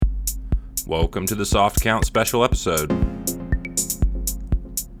Welcome to the Soft Count special episode.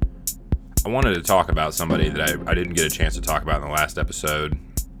 I wanted to talk about somebody that I didn't get a chance to talk about in the last episode,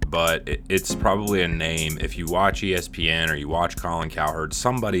 but it's probably a name. If you watch ESPN or you watch Colin Cowherd,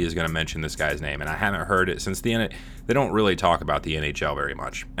 somebody is going to mention this guy's name, and I haven't heard it since they don't really talk about the NHL very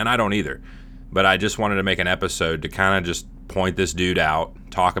much, and I don't either. But I just wanted to make an episode to kind of just point this dude out,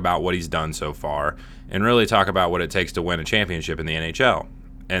 talk about what he's done so far, and really talk about what it takes to win a championship in the NHL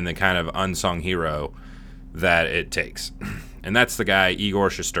and the kind of unsung hero that it takes. And that's the guy, Igor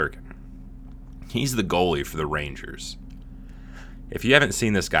Shesterkin. He's the goalie for the Rangers. If you haven't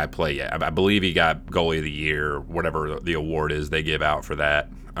seen this guy play yet, I believe he got goalie of the year, whatever the award is they give out for that.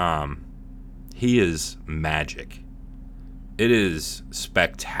 He is magic. It is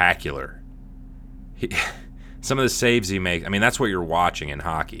spectacular. Some of the saves he makes, I mean, that's what you're watching in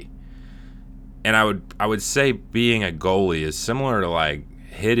hockey. And I would say being a goalie is similar to like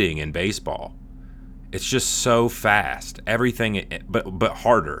hitting in baseball. It's just so fast. Everything, but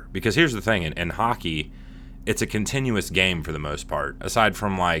harder. Because here's the thing, in hockey, it's a continuous game for the most part. Aside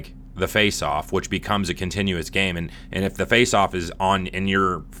from like the face-off, which becomes a continuous game. And if the face-off is on in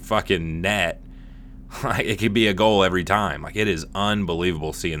your fucking net, like, it could be a goal every time. Like, it is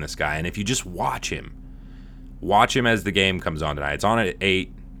unbelievable seeing this guy. And if you just watch him as the game comes on tonight. It's on at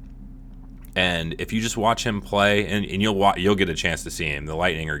 8. And if you just watch him play, and you'll get a chance to see him. The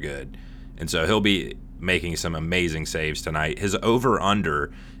Lightning are good. And so he'll be making some amazing saves tonight. His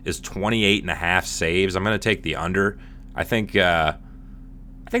over-under is 28.5 saves. I'm going to take the under. I think the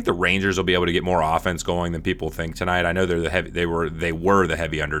Rangers will be able to get more offense going than people think tonight. I know they were the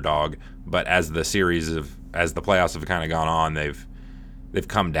heavy underdog, but as the playoffs have kind of gone on, they've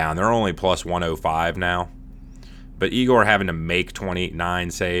come down. They're only plus 105 now. But Igor having to make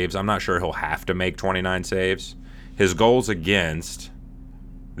 29 saves, I'm not sure he'll have to make 29 saves. His goals against,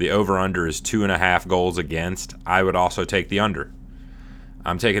 the over-under is 2.5 goals against. I would also take the under.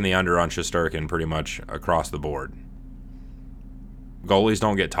 I'm taking the under on Shesterkin pretty much across the board. Goalies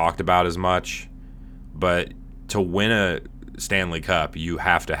don't get talked about as much, but to win a Stanley Cup, you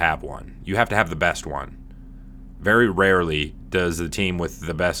have to have one. You have to have the best one. Very rarely does the team with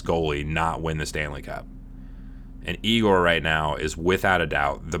the best goalie not win the Stanley Cup. And Igor right now is without a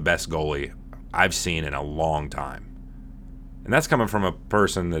doubt the best goalie I've seen in a long time. And that's coming from a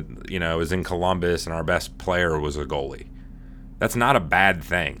person that, is in Columbus and our best player was a goalie. That's not a bad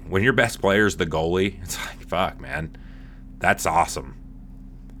thing. When your best player is the goalie, it's like, fuck, man. That's awesome.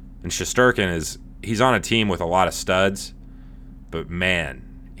 And Shesterkin he's on a team with a lot of studs, but man,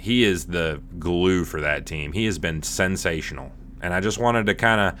 he is the glue for that team. He has been sensational. And I just wanted to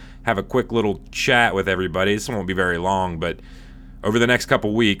kind of have a quick little chat with everybody. This won't be very long, but over the next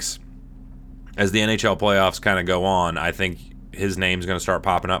couple weeks, as the NHL playoffs kind of go on, I think his name's going to start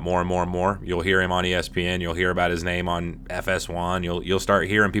popping up more and more and more. You'll hear him on ESPN. You'll hear about his name on FS1. You'll start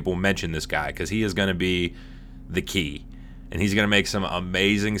hearing people mention this guy because he is going to be the key. And he's going to make some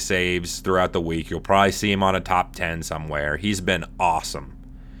amazing saves throughout the week. You'll probably see him on a top 10 somewhere. He's been awesome.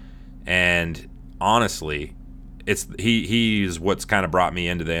 And honestly, he's what's kind of brought me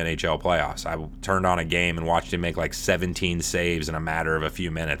into the NHL playoffs. I turned on a game and watched him make like 17 saves in a matter of a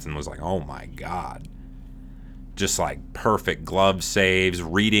few minutes and was like, oh my God. Just like perfect glove saves,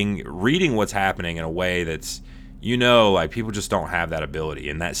 reading what's happening in a way that's, like people just don't have that ability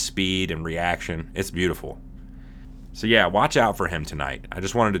and that speed and reaction. It's beautiful. So yeah, watch out for him tonight. I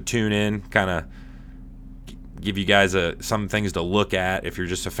just wanted to tune in, kind of give you guys some things to look at if you're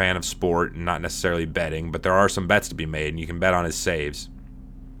just a fan of sport and not necessarily betting, but there are some bets to be made, and you can bet on his saves.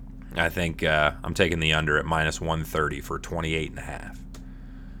 I think I'm taking the under at minus 130 for 28.5.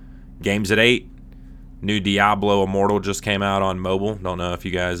 Games at 8. New Diablo Immortal just came out on mobile. Don't know if you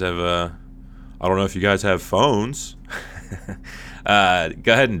guys have I don't know if you guys have phones. Go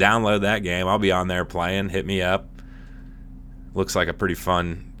ahead and download that game. I'll be on there playing. Hit me up. Looks like a pretty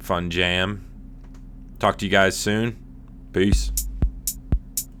fun jam. Talk to you guys soon. Peace.